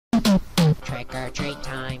Trick or treat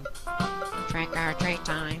time. Trick or treat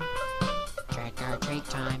time. Trick or treat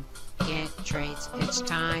time. Get treats, it's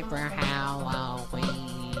time for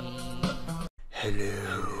Halloween.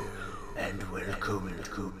 Hello, and welcome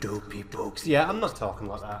to Dopey Pokes. Yeah, I'm not talking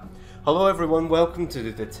like that. Hello everyone, welcome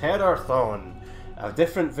to the Terrorthon. A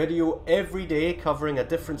different video every day covering a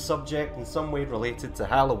different subject in some way related to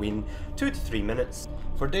Halloween, 2 to 3 minutes.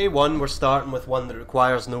 For day 1 we're starting with one that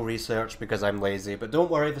requires no research because I'm lazy, but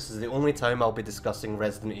don't worry, this is the only time I'll be discussing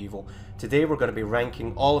Resident Evil. Today we're going to be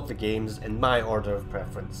ranking all of the games in my order of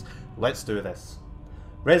preference. Let's do this.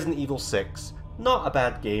 Resident Evil 6. Not a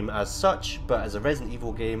bad game as such, but as a Resident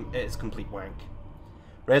Evil game, it is complete wank.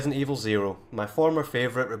 Resident Evil 0. My former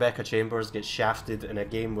favourite, Rebecca Chambers, gets shafted in a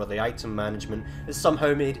game where the item management is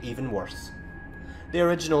somehow made even worse. The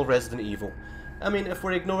original Resident Evil. I mean, if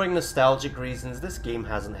we're ignoring nostalgic reasons, this game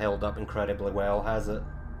hasn't held up incredibly well, has it?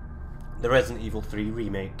 The Resident Evil 3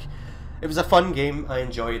 remake. It was a fun game, I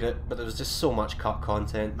enjoyed it, but there was just so much cut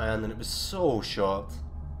content, man, and it was so short.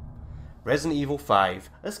 Resident Evil 5.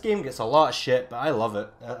 This game gets a lot of shit, but I love it,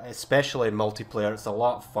 especially in multiplayer. It's a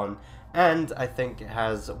lot of fun, and I think it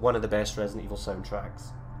has one of the best Resident Evil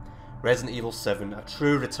soundtracks. Resident Evil 7, a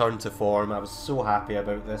true return to form. I was so happy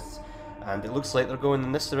about this, and it looks like they're going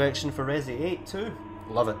in this direction for Resi 8 too.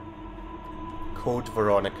 Love it. Code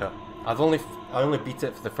Veronica. I only beat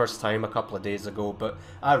it for the first time a couple of days ago, but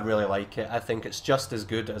I really like it. I think it's just as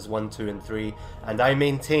good as 1, 2 and 3, and I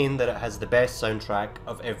maintain that it has the best soundtrack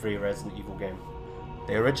of every Resident Evil game.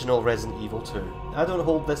 The original Resident Evil 2. I don't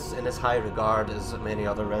hold this in as high regard as many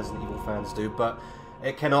other Resident Evil fans do, but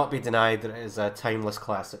it cannot be denied that it is a timeless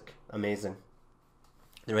classic. Amazing.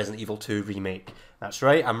 The Resident Evil 2 remake. That's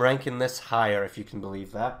right, I'm ranking this higher if you can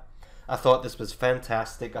believe that. I thought this was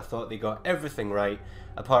fantastic. I thought they got everything right,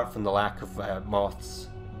 apart from the lack of moths,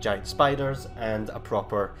 giant spiders, and a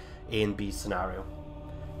proper A and B scenario.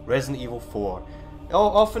 Resident Evil 4.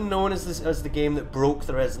 Often known as the game that broke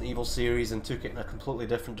the Resident Evil series and took it in a completely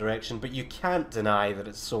different direction, but you can't deny that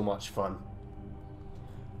it's so much fun.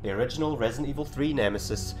 The original Resident Evil 3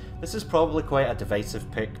 Nemesis. This is probably quite a divisive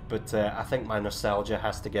pick, but I think my nostalgia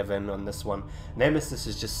has to give in on this one. Nemesis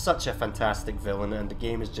is just such a fantastic villain, and the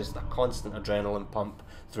game is just a constant adrenaline pump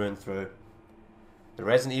through and through. The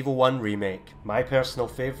Resident Evil 1 Remake. My personal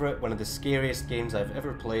favourite, one of the scariest games I've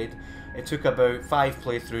ever played. It took about 5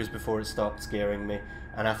 playthroughs before it stopped scaring me,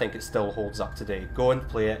 and I think it still holds up today. Go and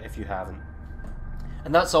play it if you haven't.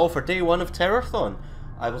 And that's all for day 1 of Terrorthon.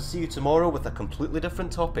 I will see you tomorrow with a completely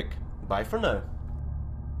different topic. Bye for now.